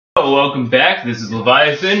Welcome back. This is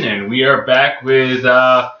Leviathan, and we are back with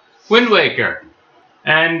Wind Waker.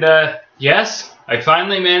 And yes, I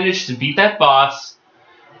finally managed to beat that boss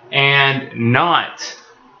and not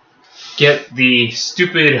get the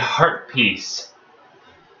stupid heart piece.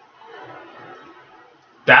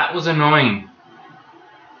 That was annoying.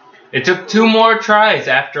 It took 2 more tries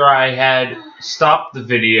after I had stopped the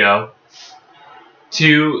video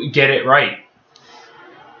to get it right.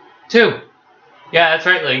 2. Yeah, that's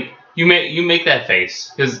right, Link. You make that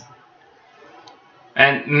face,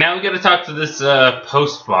 and now we gotta talk to this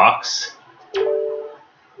post box.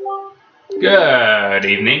 Good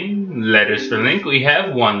evening. Letters for Link. We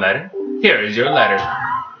have 1 letter. Here is your letter.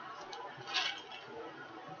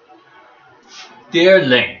 Dear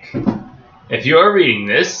Link, if you are reading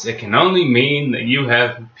this, it can only mean that you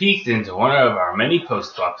have peeked into one of our many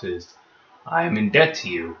post boxes. I am in debt to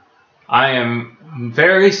you. I am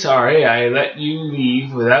very sorry I let you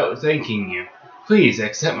leave without thanking you. Please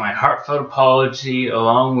accept my heartfelt apology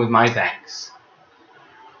along with my thanks.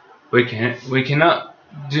 We cannot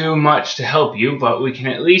do much to help you, but we can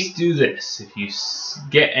at least do this. If you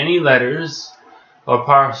get any letters or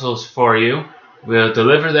parcels for you, we'll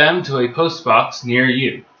deliver them to a post box near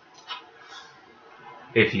you.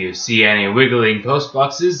 If you see any wiggling post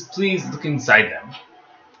boxes, please look inside them.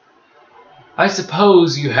 I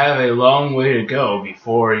suppose you have a long way to go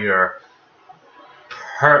before your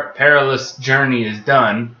perilous journey is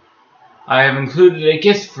done. I have included a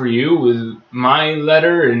gift for you with my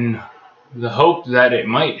letter in the hope that it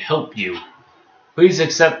might help you. Please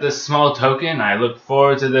accept this small token. I look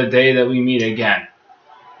forward to the day that we meet again.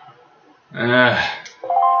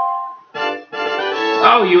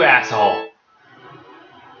 Oh, you asshole.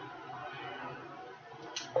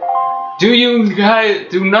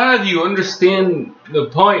 Do none of you understand the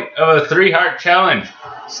point of a 3-heart challenge?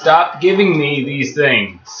 Stop giving me these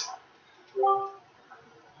things.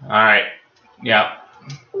 Alright. Yep.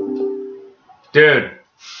 Dude.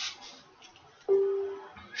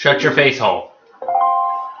 Shut your face hole.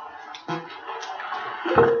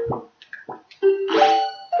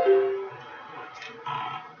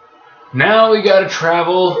 Now we gotta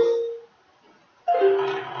travel.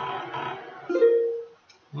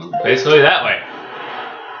 Well, basically that way.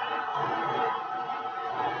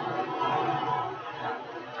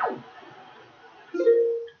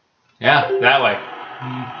 Yeah, that way.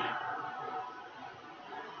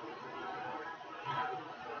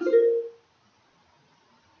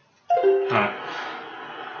 Alright.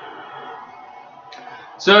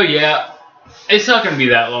 So yeah, it's not going to be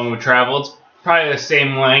that long of a travel. It's probably the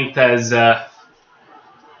same length as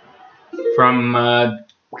from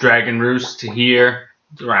Dragon Roost to here.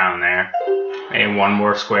 It's around there. Maybe 1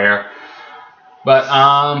 more square. But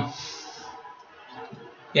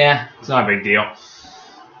yeah, it's not a big deal.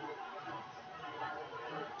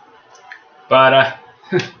 But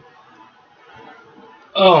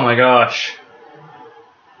oh my gosh.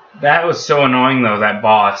 That was so annoying though, that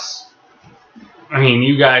boss. I mean,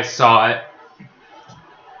 you guys saw it.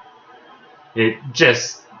 It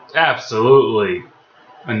just absolutely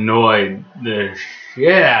annoyed the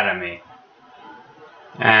shit out of me.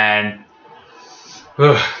 And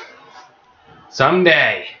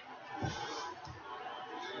someday,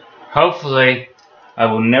 hopefully, I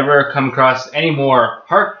will never come across any more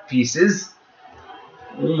heart pieces.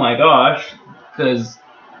 Oh my gosh, because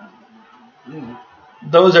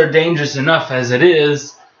those are dangerous enough as it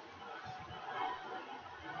is.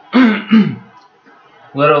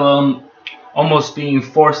 Let alone almost being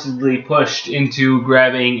forcibly pushed into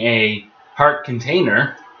grabbing a heart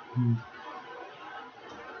container.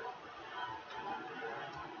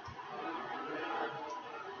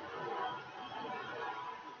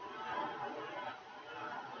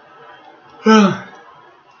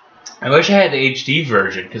 I wish I had the HD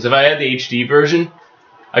version, because if I had the HD version,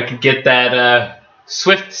 I could get that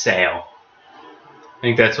Swift Sail. I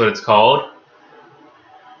think that's what it's called.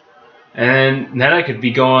 And then I could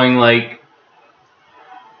be going like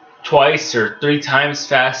 2 or 3 times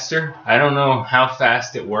faster. I don't know how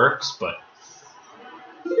fast it works, but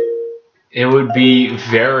it would be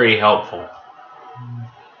very helpful.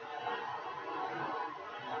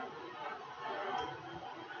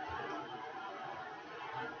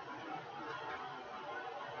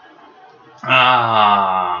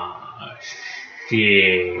 Ah,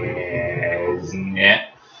 shiznit.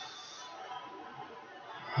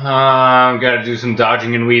 I've got to do some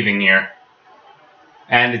dodging and weaving here.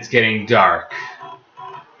 And it's getting dark.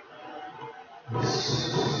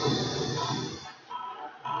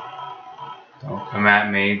 Don't come at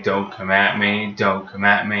me, don't come at me, don't come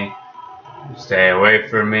at me. Stay away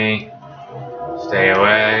from me. Stay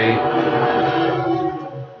away.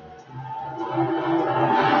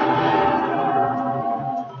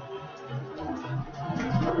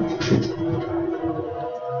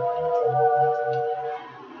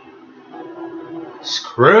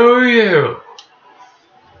 Screw you!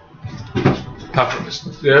 Puffer.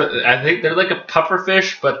 I think they're like a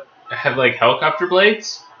pufferfish, but have like helicopter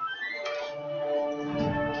blades.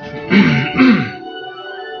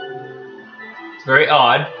 It's very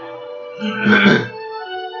odd.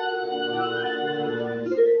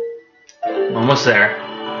 Almost there.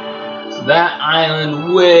 So that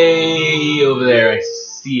island way over there, I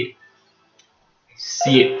see it. I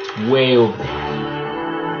see it way over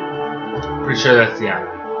there. Pretty sure that's the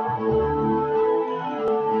island.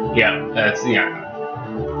 Yeah, that's the island.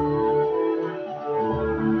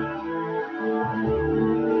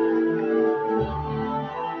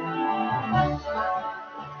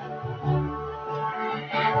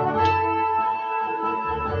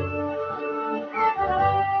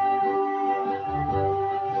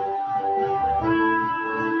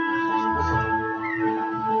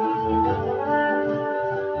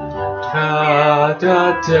 Da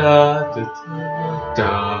da da da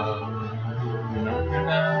da.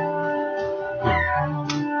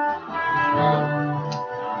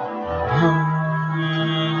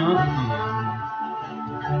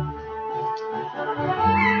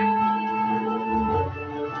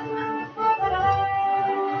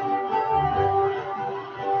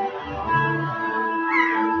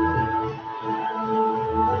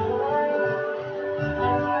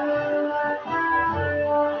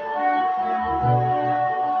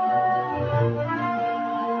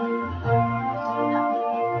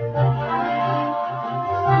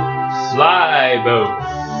 Fly, boat,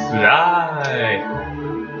 fly,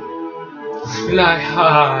 fly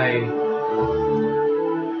high.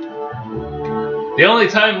 The only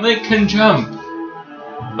time Link can jump.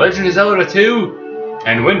 Legend of Zelda 2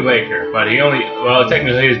 and Wind Waker, but he only, well,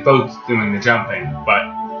 technically his boat's doing the jumping, but.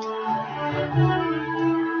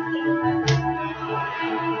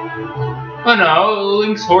 Well, no,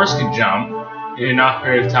 Link's horse can jump in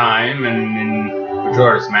Ocarina of Time and in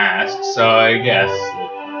Majora's Mask, so I guess.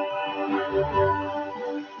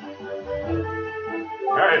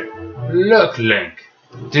 Look, Link.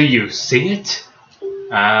 Do you see it?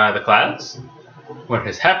 The clouds? What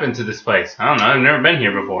has happened to this place? I don't know, I've never been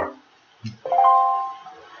here before.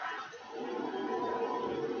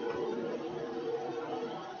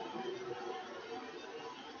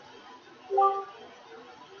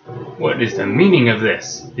 What is the meaning of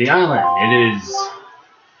this? The island, it is...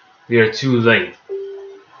 We are too late.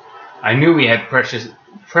 I knew we had precious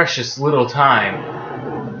little time.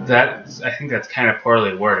 I think that's kind of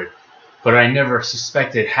poorly worded. But I never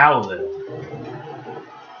suspected how little.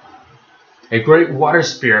 A great water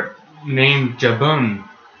spirit named Jabun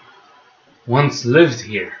once lived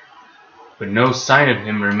here, but no sign of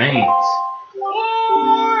him remains.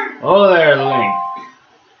 Oh there, Link.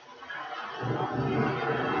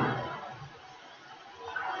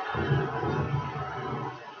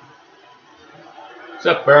 What's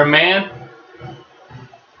up, Birdman?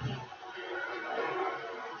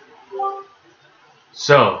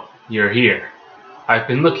 So, you're here. I've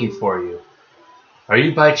been looking for you. Are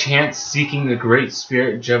you by chance seeking the great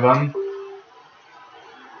spirit Jabun?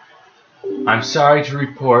 I'm sorry to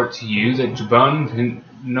report to you that Jabun can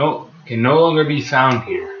no longer be found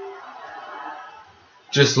here.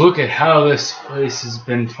 Just look at how this place has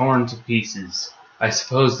been torn to pieces. I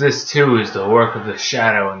suppose this too is the work of the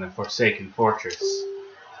Shadow in the Forsaken Fortress.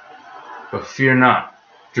 But fear not.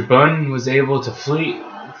 Jabun was able to flee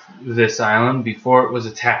this island before it was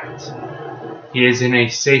attacked. He is in a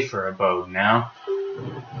safer abode now.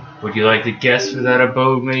 Would you like to guess where that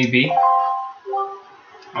abode may be?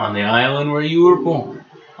 On the island where you were born,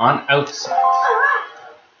 on Outset.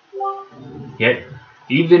 Yet,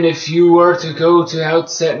 even if you were to go to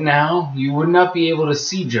Outset now, you would not be able to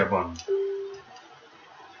see Jabun.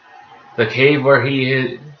 The cave where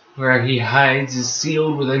he hides is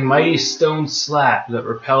sealed with a mighty stone slab that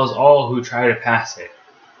repels all who try to pass it.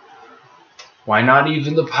 Why not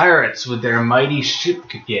even the pirates with their mighty ship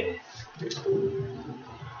could get it?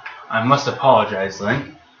 I must apologize,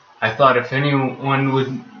 Link. I thought if anyone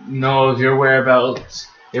would know of your whereabouts,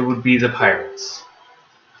 it would be the pirates.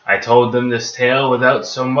 I told them this tale without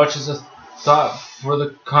so much as a thought for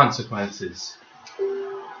the consequences.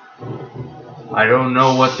 I don't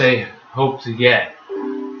know what they hoped to get,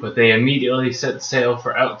 but they immediately set sail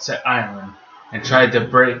for Outset Island and tried to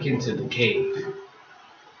break into the cave.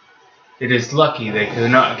 It is lucky they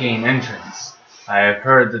could not gain entrance. I have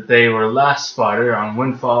heard that they were last spotted on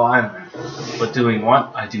Windfall Island, but doing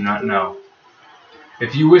what, I do not know.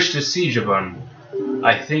 If you wish to see Jabun,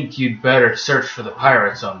 I think you'd better search for the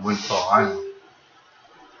pirates on Windfall Island.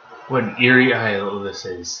 What an eerie isle this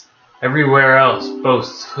is. Everywhere else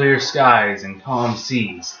boasts clear skies and calm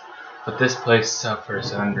seas, but this place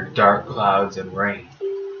suffers under dark clouds and rain.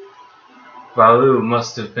 Valu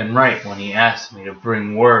must have been right when he asked me to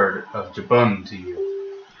bring word of Jabun to you.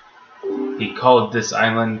 He called this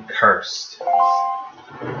island cursed.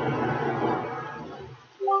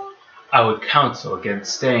 I would counsel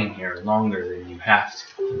against staying here longer than you have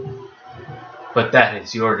to. But that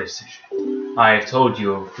is your decision. I have told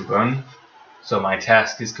you of Jabun, so my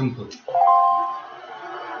task is complete.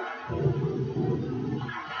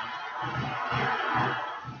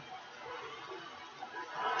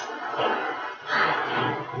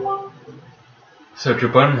 So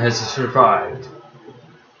Jabun has survived.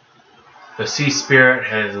 The sea spirit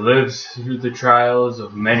has lived through the trials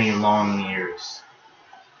of many long years.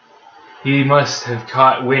 He must have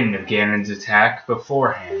caught wind of Ganon's attack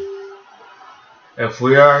beforehand. If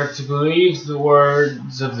we are to believe the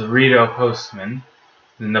words of the Rito postman,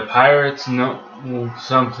 then the pirates know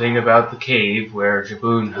something about the cave where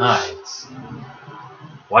Jabun hides.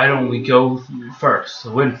 Why don't we go first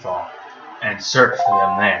to Windfall and search for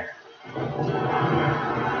them there?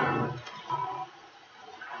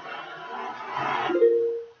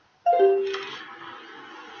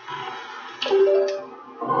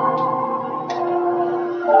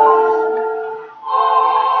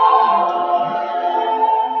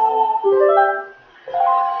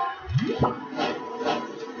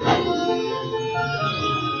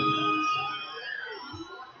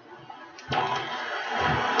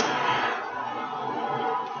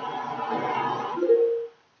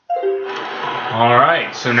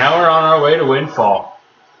 Alright, so now we're on our way to Windfall.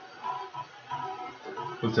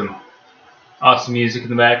 With some awesome music in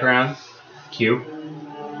the background. Cue.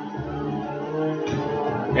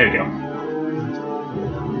 There we go.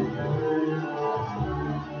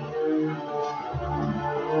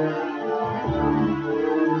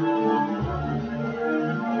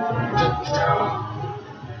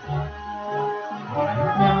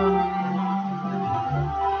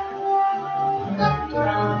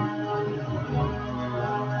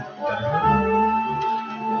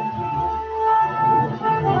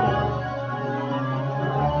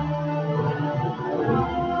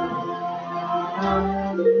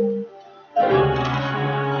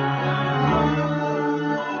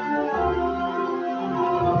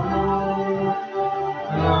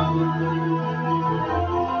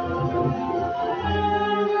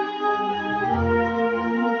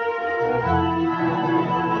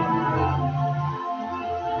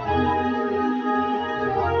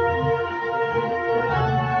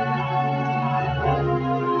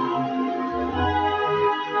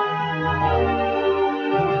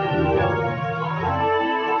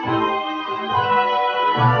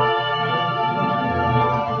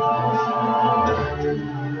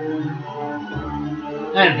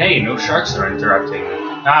 And hey, no sharks are interrupting.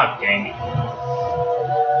 Ah, dang it.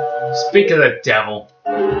 Speak of the devil.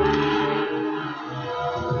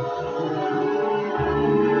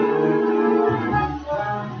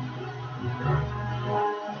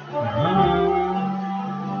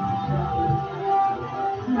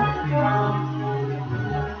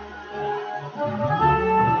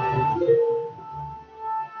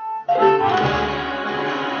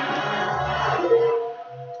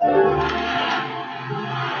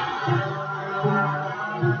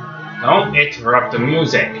 Don't interrupt the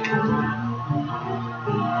music.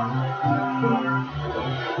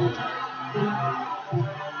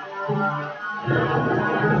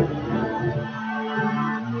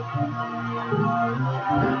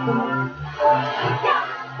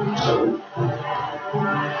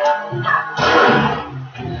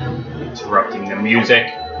 Interrupting the music.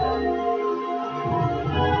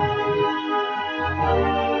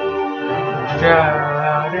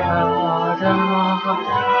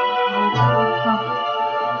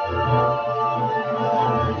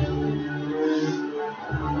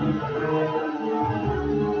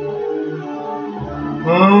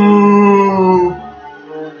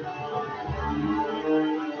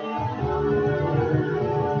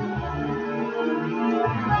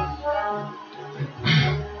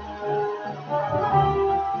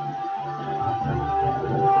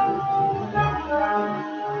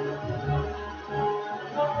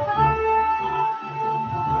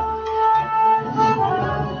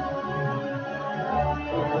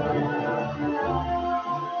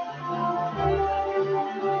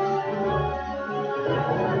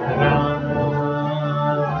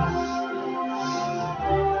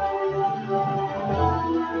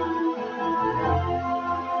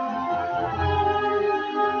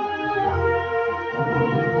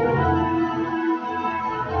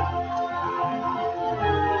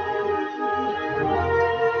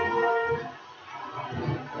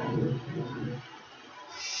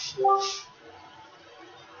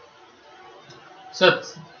 So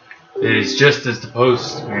it is just as the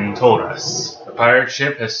postman told us. The pirate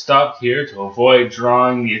ship has stopped here to avoid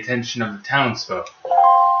drawing the attention of the townsfolk.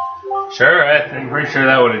 Sure, I'm pretty sure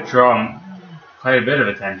that would have drawn quite a bit of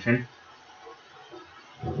attention.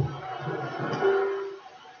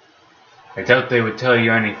 I doubt they would tell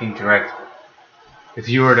you anything directly. If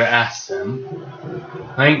you were to ask them,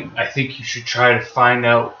 I think you should try to find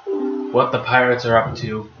out what the pirates are up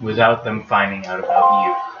to without them finding out about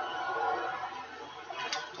you.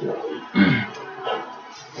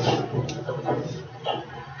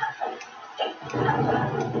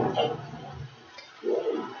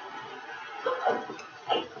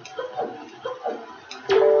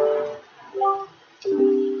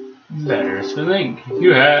 Letters for Link.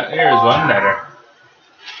 Here's one letter.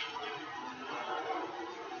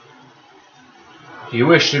 If you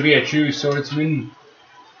wish to be a true swordsman,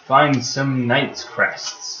 find some knight's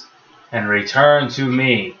crests and return to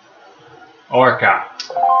me, Orca.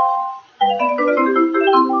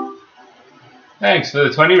 Thanks for the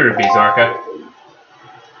 20 rupees, Orca.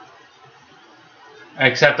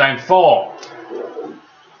 Except I'm full.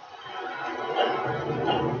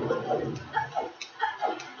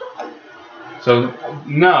 So,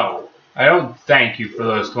 no, I don't thank you for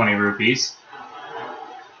those 20 rupees.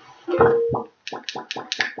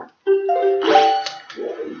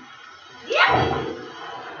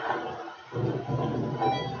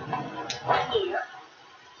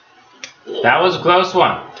 That was a close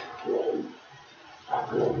one.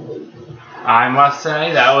 I must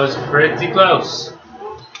say, that was pretty close.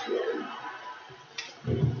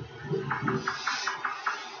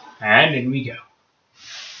 And in we go.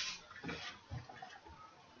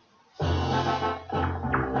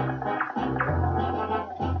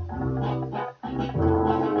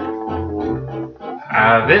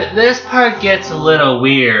 This part gets a little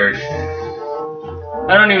weird.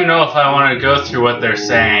 I don't even know if I want to go through what they're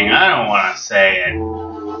saying. I don't want to say it.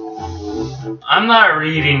 I'm not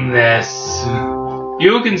reading this.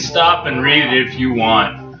 You can stop and read it if you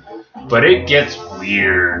want, but it gets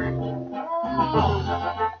weird.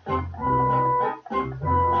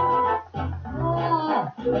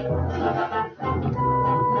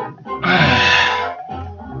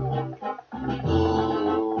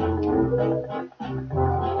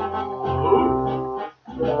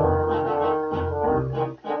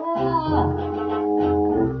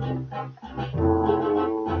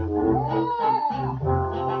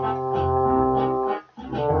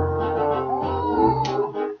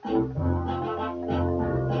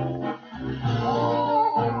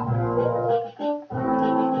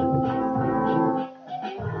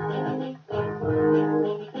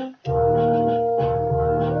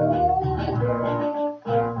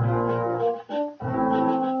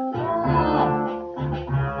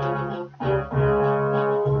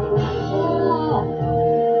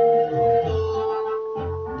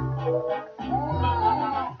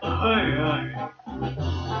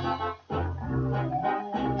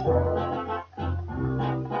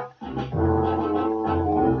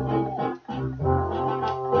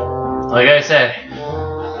 Like I said,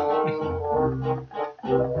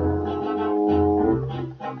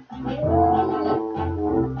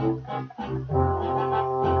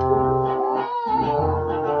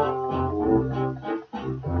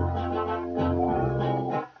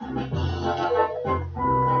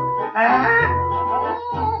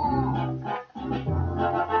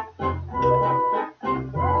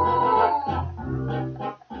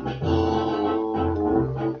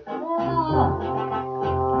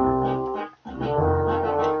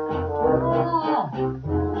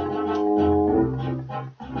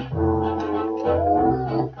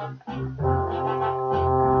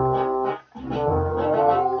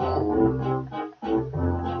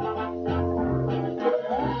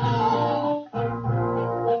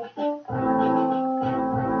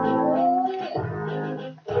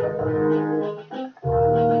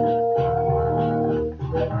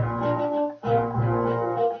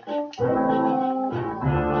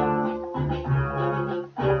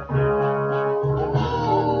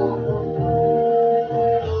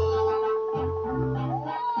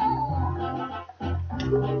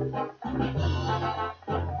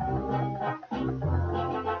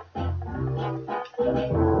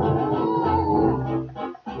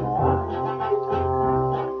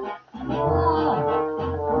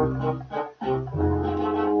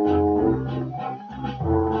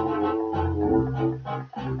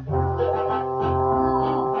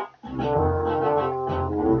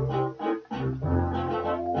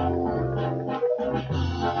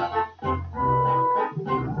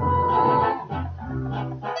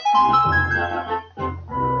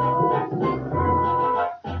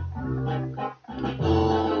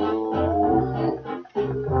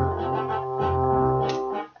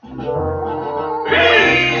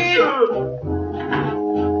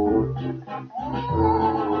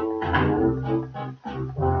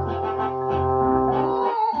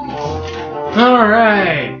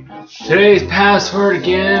 Alright, today's password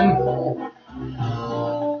again.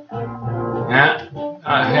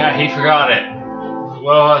 Yeah, he forgot it. What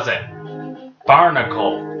was it?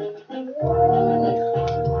 Barnacle.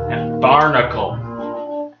 Yeah, barnacle.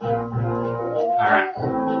 Alright.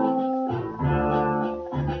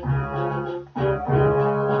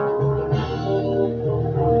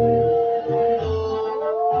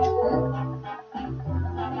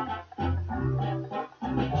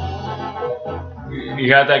 You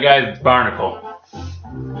got that, guy? It's barnacle.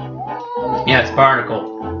 Yeah, it's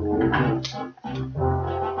barnacle.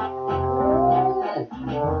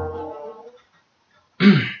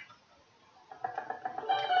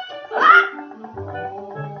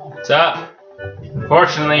 What's up?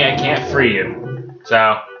 Unfortunately, I can't free you.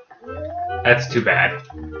 So, that's too bad.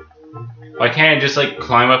 Why can't I just, like,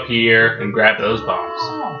 climb up here and grab those bombs?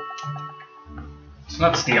 It's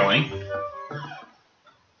not stealing.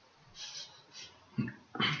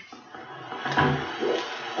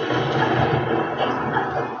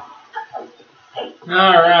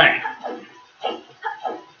 Alright.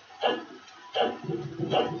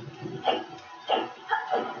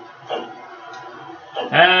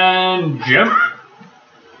 And jump.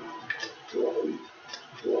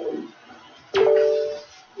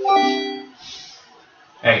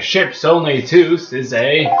 A ship's only tooth is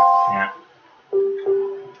a... Yeah.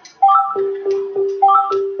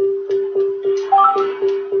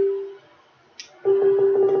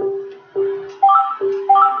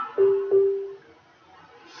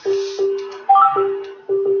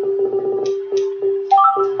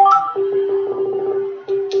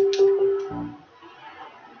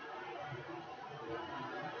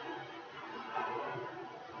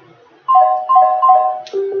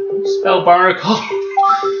 Spell barnacle.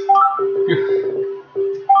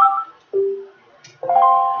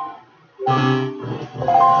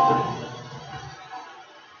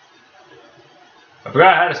 I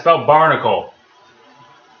forgot how to spell barnacle.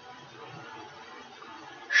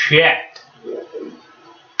 Shit.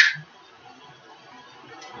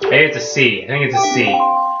 Maybe it's a C. I think it's a C.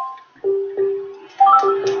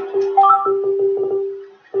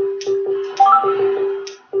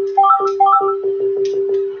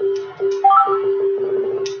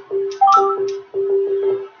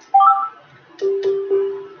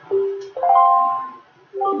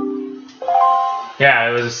 Yeah,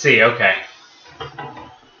 it was a C, okay.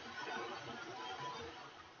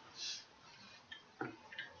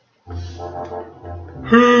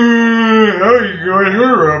 How you going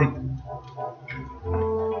here?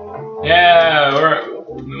 Yeah,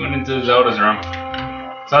 we went into Zelda's room.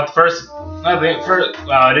 It's not the first,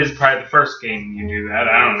 well, it is probably the first game you do that,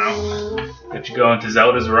 I don't know. That you go into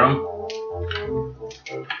Zelda's room.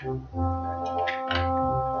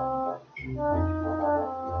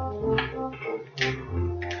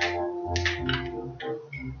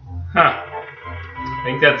 Huh. I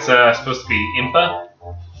think that's supposed to be Impa.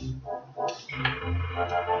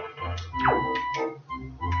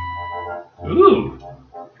 Ooh,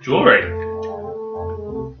 jewelry.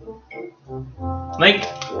 Link,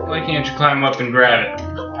 why can't you climb up and grab it?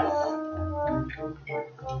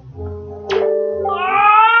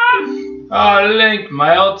 Oh, Link,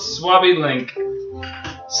 my old swabby Link.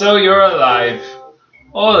 So you're alive.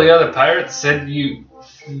 All the other pirates said you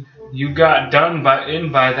got done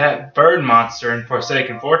by that bird monster in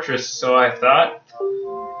Forsaken Fortress, so I thought.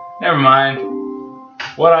 Never mind.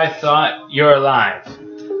 What I thought, you're alive.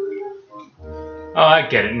 Oh, I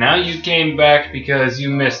get it. Now you came back because you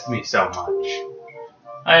missed me so much.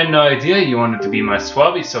 I had no idea you wanted to be my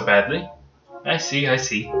swabby so badly. I see, I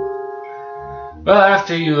see. Well,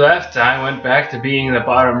 after you left, I went back to being the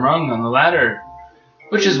bottom rung on the ladder.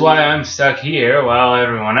 Which is why I'm stuck here while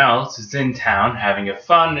everyone else is in town having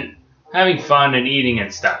fun and eating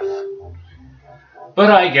and stuff.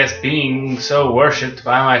 But I guess being so worshipped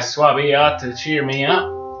by my swabby ought to cheer me up.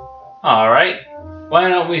 Alright, why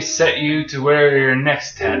don't we set you to your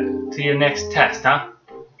next test, huh?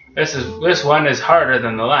 This one is harder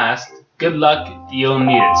than the last. Good luck, you'll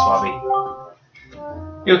need it, swabby.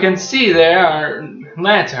 You can see there are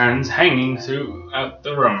lanterns hanging throughout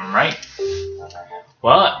the room, right?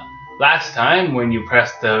 Well, last time when you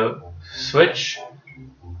pressed the switch,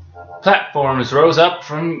 platforms rose up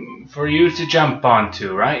for you to jump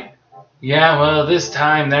onto, right? Yeah, well, this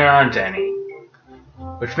time there aren't any.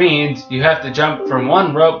 Which means you have to jump from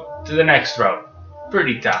one rope to the next rope.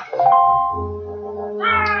 Pretty tough.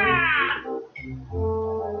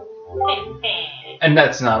 And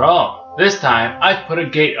that's not all. This time, I've put a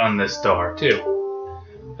gate on this door, too.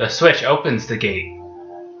 The switch opens the gate,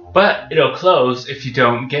 but it'll close if you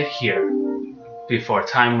don't get here before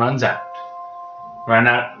time runs out. run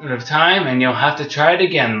out of time and you'll have to try it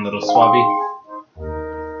again, little Swabby.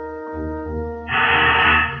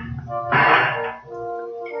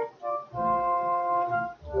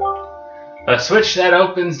 The switch that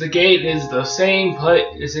opens the gate is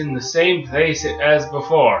in the same place as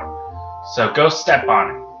before, so go step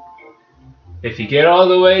on it. If you get all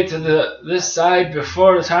the way to this side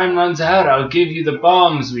before the time runs out, I'll give you the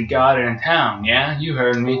bombs we got in town, yeah? You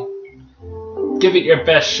heard me. Give it your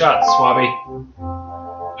best shot, Swabby.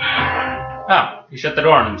 Oh, he shut the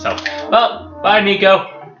door on himself. Well, bye, Nico.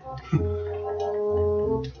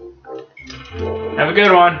 Have a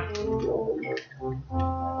good one.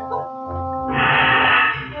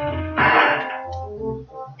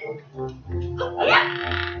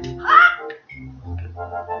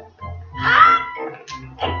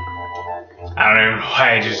 I don't even know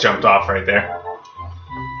why I just jumped off right there.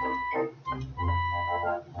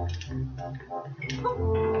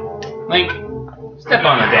 Link, step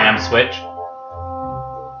on the damn switch.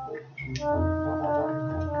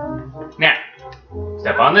 Now,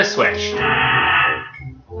 step on this switch.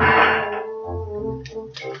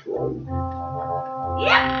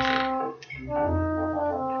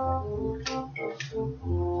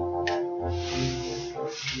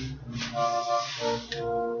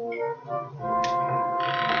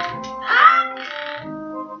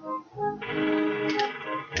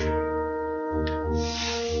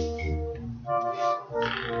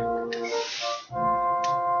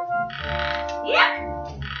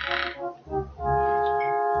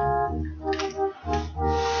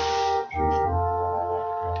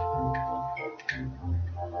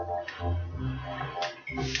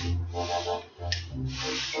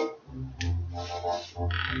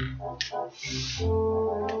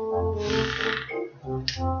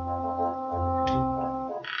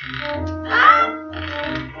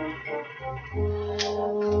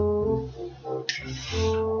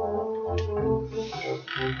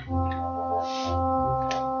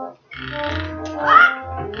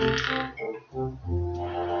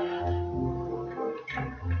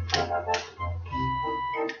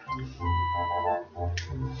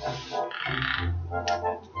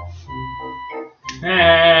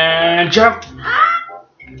 And jump!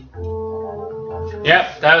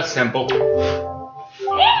 Yep, that was simple.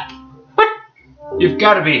 What? You've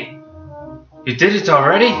got to be... You did it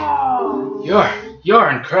already?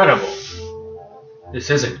 You're incredible.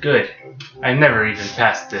 This isn't good. I never even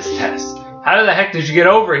passed this test. How the heck did you get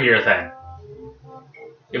over here then?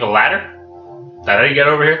 You have a ladder? Is that how you get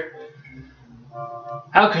over here?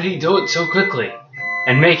 How could he do it so quickly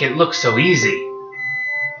and make it look so easy?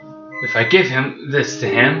 If I give this to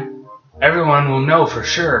him, everyone will know for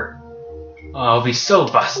sure. Oh, I'll be so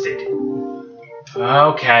busted.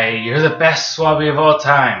 Okay, you're the best Swabby of all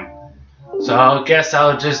time. So I guess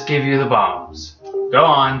I'll just give you the bombs. Go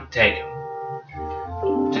on, take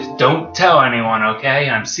them. Just don't tell anyone, okay?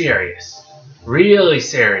 I'm serious. Really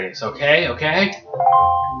serious, okay? Okay?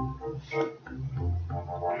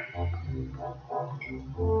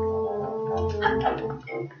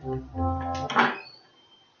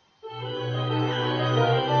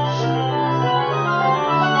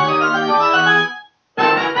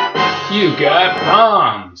 You got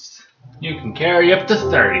bombs! You can carry up to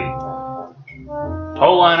 30.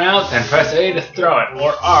 Pull one out, then press A to throw it,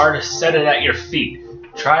 or R to set it at your feet.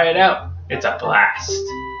 Try it out. It's a blast.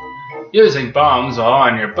 Using bombs while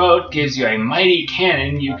on your boat gives you a mighty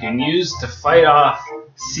cannon you can use to fight off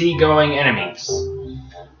sea-going enemies.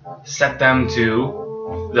 Set them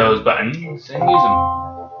to those buttons and use them.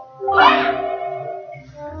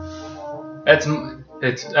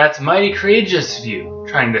 That's mighty courageous of you,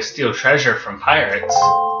 trying to steal treasure from pirates.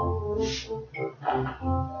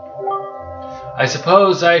 I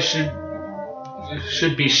suppose I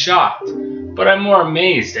should be shocked, but I'm more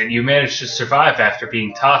amazed that you managed to survive after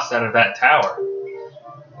being tossed out of that tower.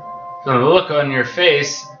 From the look on your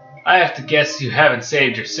face, I have to guess you haven't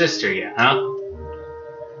saved your sister yet, huh?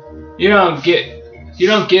 You don't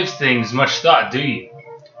give things much thought, do you?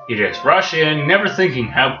 You just rush in, never thinking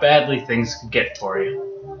how badly things could get for you.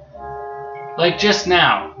 Like just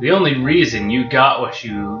now, the only reason you got what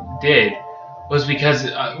you did was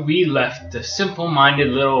because we left a simple-minded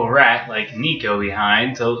little rat like Nico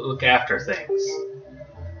behind to look after things.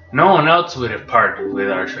 No one else would have parted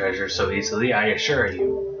with our treasure so easily, I assure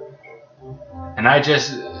you. And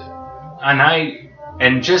just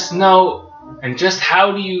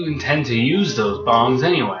how do you intend to use those bombs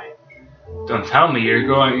anyway? Don't tell me you're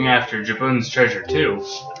going after Jabun's treasure too.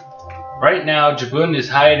 Right now, Jabun is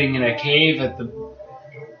hiding in a cave at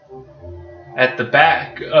the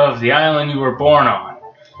back of the island you were born on.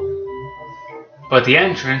 but the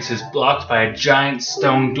entrance is blocked by a giant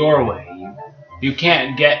stone doorway. You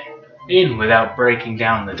can't get in without breaking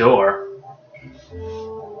down the door.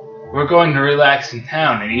 We're going to relax in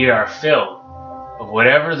town and eat our fill of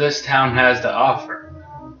whatever this town has to offer,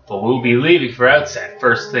 but we'll be leaving for Outset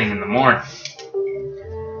first thing in the morning.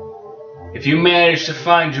 If you manage to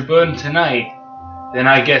find Jabun tonight, then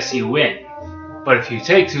I guess you win. But if you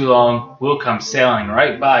take too long, we'll come sailing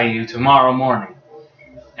right by you tomorrow morning.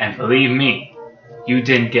 And believe me, you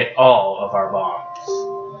didn't get all of our bombs.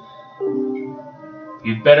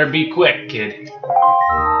 You'd better be quick, kid.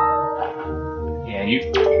 Yeah,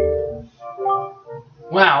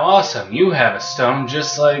 Wow, awesome. You have a stone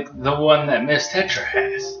just like the one that Miss Tetra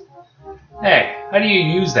has. Hey, how do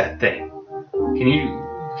you use that thing?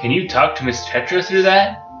 Can you talk to Miss Tetra through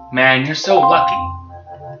that? Man, you're so lucky.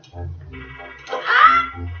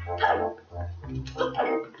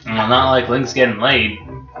 Well, not like Link's getting laid.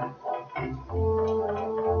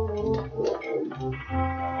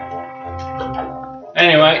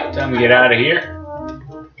 Anyway, time to get out of here.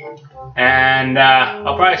 And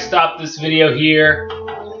I'll probably stop this video here.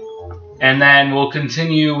 And then we'll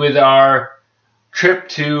continue with our trip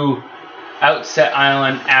to Outset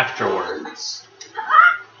Island afterwards.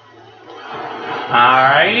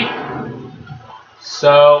 Alright.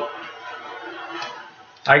 So,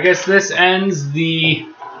 I guess this ends the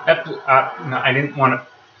no, I didn't want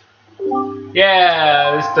to.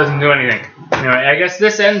 Yeah, this doesn't do anything. Anyway, I guess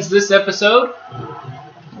this ends this episode.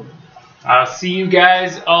 I'll see you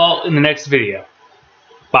guys all in the next video.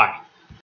 Bye.